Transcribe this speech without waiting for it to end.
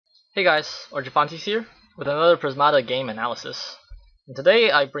Hey guys, Arjifantes here with another Prismata game analysis. And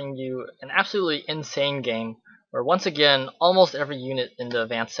today I bring you an absolutely insane game where once again almost every unit in the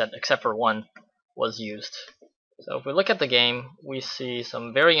advanced set except for one was used. So if we look at the game, we see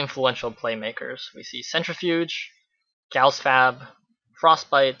some very influential playmakers. We see Centrifuge, Gaussfab,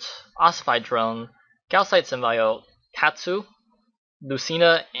 Frostbite, Ossified Drone, Gaussite Symbiote, Tatsu,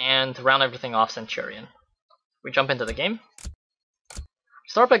 Lucina, and to round everything off, Centurion. We jump into the game.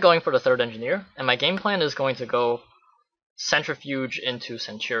 Start by going for the third engineer, and my game plan is going to go Centrifuge into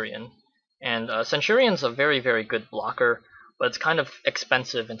Centurion. And Centurion's a very good blocker, but it's kind of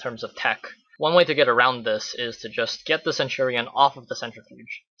expensive in terms of tech. One way to get around this is to just get the Centurion off of the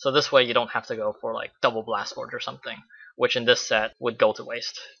Centrifuge. So this way you don't have to go for like double Blast Forge or something, which in this set would go to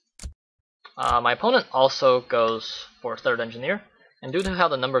waste. My opponent also goes for third engineer, and due to how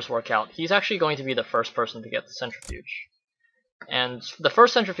the numbers work out, he's actually going to be the first person to get the Centrifuge. And the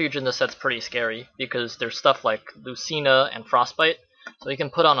first Centrifuge in this set's pretty scary, because there's stuff like Lucina and Frostbite, so he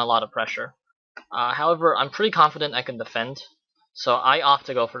can put on a lot of pressure. However, I'm pretty confident I can defend, so I opt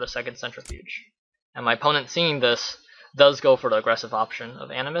to go for the second Centrifuge. And my opponent, seeing this, does go for the aggressive option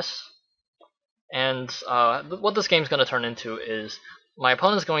of Animus. And what this game's going to turn into is my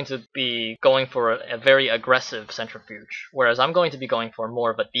opponent's going to be going for a very aggressive Centrifuge, whereas I'm going to be going for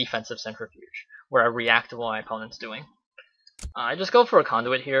more of a defensive Centrifuge, where I react to what my opponent's doing. I just go for a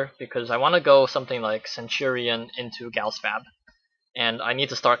conduit here because I want to go something like Centurion into Gaussfab, and I need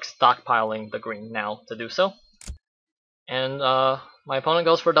to start stockpiling the green now to do so. And my opponent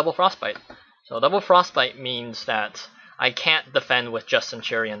goes for double Frostbite. So double Frostbite means that I can't defend with just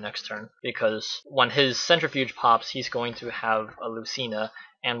Centurion next turn, because when his Centrifuge pops, he's going to have a Lucina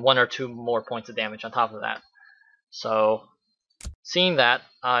and 1 or 2 more points of damage on top of that. So seeing that,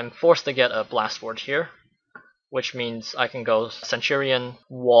 I'm forced to get a Blast Forge here, which means I can go Centurion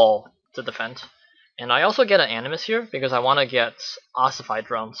Wall to defend. And I also get an Animus here because I want to get Ossified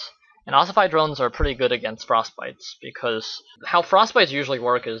Drones. And Ossified Drones are pretty good against Frostbites, because how Frostbites usually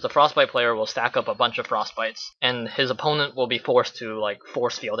work is the Frostbite player will stack up a bunch of Frostbites, and his opponent will be forced to like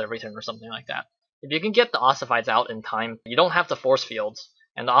force field every turn or something like that. If you can get the Ossifieds out in time, you don't have to force field,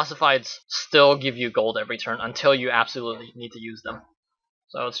 and the Ossifieds still give you gold every turn until you absolutely need to use them.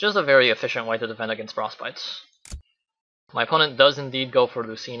 So it's just a very efficient way to defend against Frostbites. My opponent does indeed go for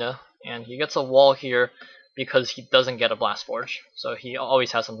Lucina, and he gets a wall here because he doesn't get a Blast Forge, so he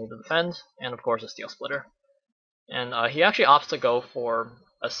always has something to defend, and of course a Steel Splitter. And he actually opts to go for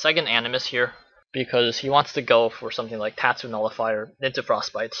a second Animus here, because he wants to go for something like Tatsu Nullifier into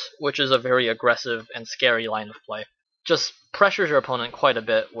Frostbites, which is a very aggressive and scary line of play. Just pressures your opponent quite a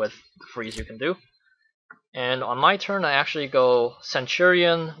bit with the freeze you can do. And on my turn I actually go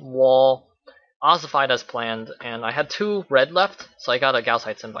Centurion, Wall, Ossified as planned, and I had 2 red left, so I got a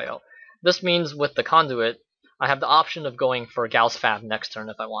Gaussite Symbiote. This means with the conduit, I have the option of going for Gaussfab next turn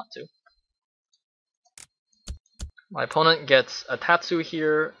if I want to. My opponent gets a Tatsu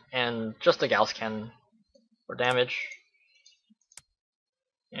here, and just a Gauss Cannon for damage.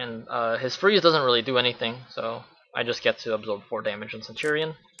 And his freeze doesn't really do anything, so I just get to absorb 4 damage on Centurion.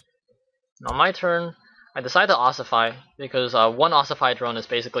 And on my turn, I decide to ossify, because 1 ossified drone is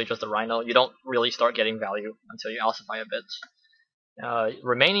basically just a Rhino. You don't really start getting value until you ossify a bit.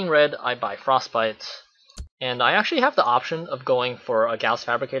 Remaining red, I buy Frostbite, and I actually have the option of going for a Gauss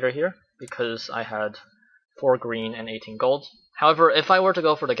Fabricator here, because I had 4 green and 18 gold. However, if I were to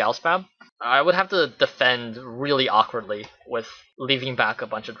go for the Gauss Fab, I would have to defend really awkwardly with leaving back a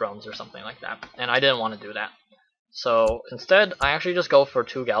bunch of drones or something like that, and I didn't want to do that. So instead, I actually just go for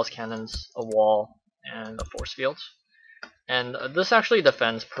 2 Gauss Cannons, a wall, and a force field. And this actually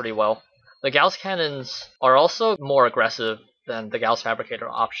defends pretty well. The Gauss Cannons are also more aggressive than the Gauss Fabricator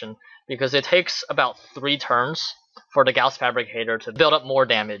option, because it takes about 3 turns for the Gauss Fabricator to build up more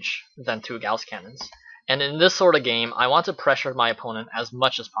damage than 2 Gauss Cannons. And in this sort of game, I want to pressure my opponent as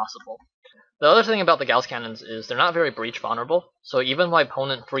much as possible. The other thing about the Gauss Cannons is they're not very breach vulnerable, so even if my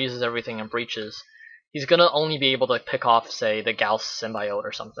opponent freezes everything and breaches, he's going to only be able to pick off, say, the Gauss Symbiote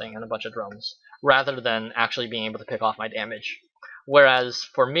or something and a bunch of drones, rather than actually being able to pick off my damage. Whereas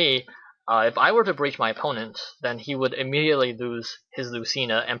for me, if I were to breach my opponent, then he would immediately lose his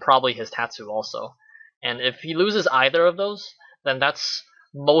Lucina and probably his Tatsu also. And if he loses either of those, then that's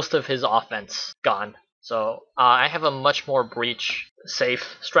most of his offense gone. So I have a much more breach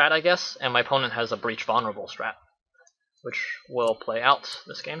safe strat, I guess, and my opponent has a breach vulnerable strat, which will play out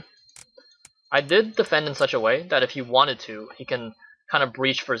this game. I did defend in such a way that if he wanted to, he can kind of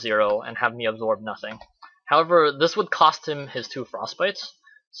breach for 0 and have me absorb nothing. However, this would cost him his 2 Frostbites,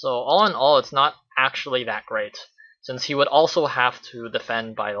 so all in all, it's not actually that great. since he would also have to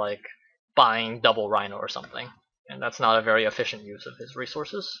defend by like buying double Rhino or something, and that's not a very efficient use of his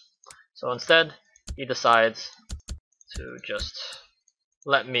resources. So instead, he decides to just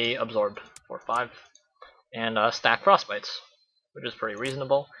let me absorb for 5 and stack Frostbites, which is pretty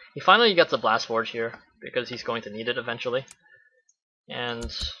reasonable. He finally gets a Blast Forge here because he's going to need it eventually, and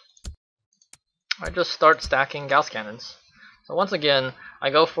I just start stacking Gauss Cannons. So once again,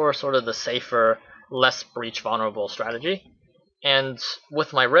 I go for sort of the safer, less breach vulnerable strategy, and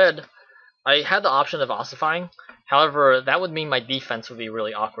with my red, I had the option of ossifying. However, that would mean my defense would be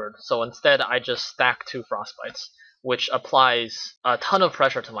really awkward, so instead I just stack 2 Frostbites, which applies a ton of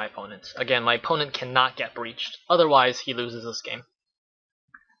pressure to my opponent. Again, my opponent cannot get breached, otherwise he loses this game.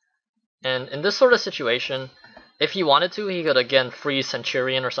 And in this sort of situation, if he wanted to, he could again freeze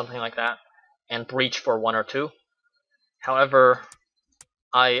Centurion or something like that, and breach for 1 or 2. However,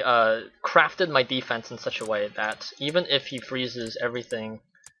 I crafted my defense in such a way that even if he freezes everything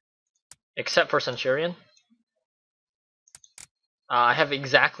except for Centurion, I have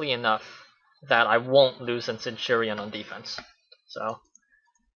exactly enough that I won't lose a Centurion on defense. So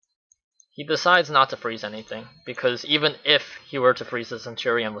he decides not to freeze anything, because even if he were to freeze the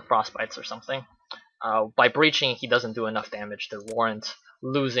Centurion with Frostbites or something, by breaching he doesn't do enough damage to warrant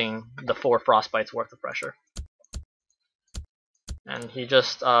losing the 4 Frostbites worth of pressure. And he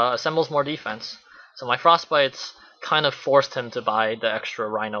just assembles more defense. So my Frostbites kind of forced him to buy the extra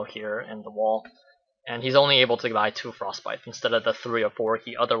Rhino here in the wall, and he's only able to buy 2 Frostbites instead of the 3 or 4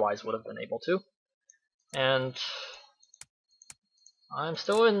 he otherwise would have been able to. And I'm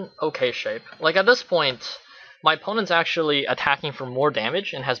still in okay shape. Like at this point, my opponent's actually attacking for more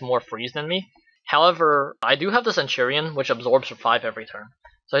damage and has more freeze than me. However, I do have the Centurion, which absorbs for 5 every turn,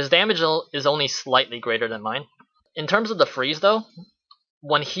 so his damage is only slightly greater than mine. In terms of the freeze though,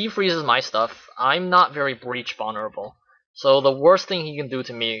 when he freezes my stuff, I'm not very breach vulnerable, so the worst thing he can do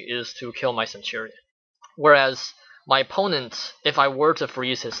to me is to kill my Centurion. Whereas my opponent, if I were to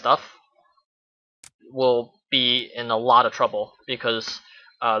freeze his stuff, will be in a lot of trouble, because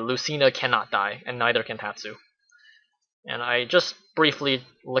Lucina cannot die, and neither can Tatsu. And I just briefly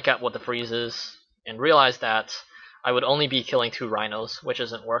look at what the freeze is, and realize that I would only be killing 2 Rhinos, which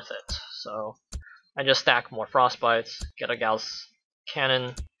isn't worth it. So I just stack more Frostbites, get a Gauss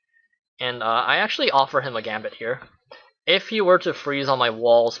Cannon, and I actually offer him a Gambit here. If he were to freeze on my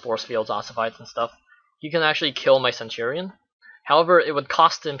walls, force fields, ossifieds, and stuff, he can actually kill my Centurion. However, it would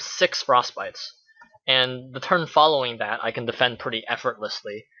cost him 6 Frostbites, and the turn following that I can defend pretty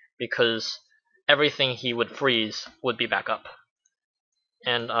effortlessly, because everything he would freeze would be back up.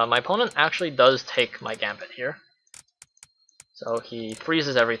 And my opponent actually does take my Gambit here. So he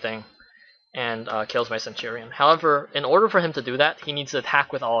freezes everything and kills my Centurion. However, in order for him to do that, he needs to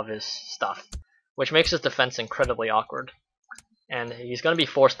attack with all of his stuff, which makes his defense incredibly awkward. And he's going to be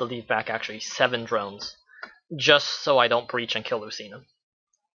forced to leave back actually 7 drones, just so I don't breach and kill Lucina.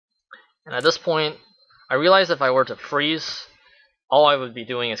 And at this point, I realize if I were to freeze, all I would be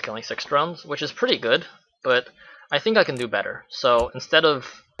doing is killing 6 drones, which is pretty good, but I think I can do better. So instead of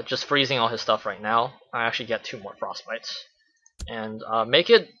just freezing all his stuff right now, I actually get 2 more Frostbites, and make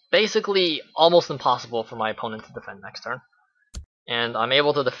it basically almost impossible for my opponent to defend next turn. And I'm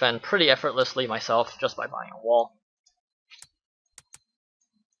able to defend pretty effortlessly myself just by buying a wall.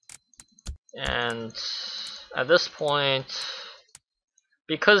 And at this point,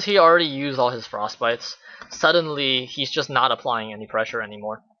 because he already used all his Frostbites, suddenly he's just not applying any pressure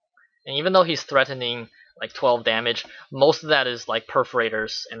anymore. And even though he's threatening like 12 damage, most of that is like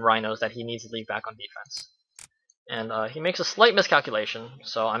Perforators and Rhinos that he needs to leave back on defense. And he makes a slight miscalculation,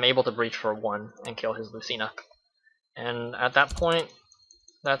 so I'm able to breach for 1 and kill his Lucina. And at that point,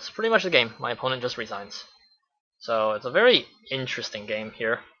 that's pretty much the game. My opponent just resigns. So it's a very interesting game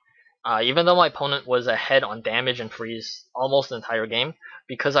here. Even though my opponent was ahead on damage and freeze almost the entire game,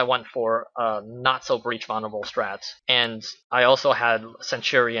 because I went for not so breach vulnerable strats, and I also had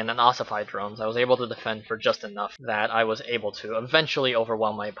Centurion and ossified drones, I was able to defend for just enough that I was able to eventually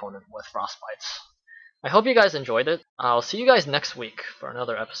overwhelm my opponent with Frostbites. I hope you guys enjoyed it. I'll see you guys next week for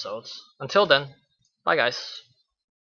another episode. Until then, bye guys.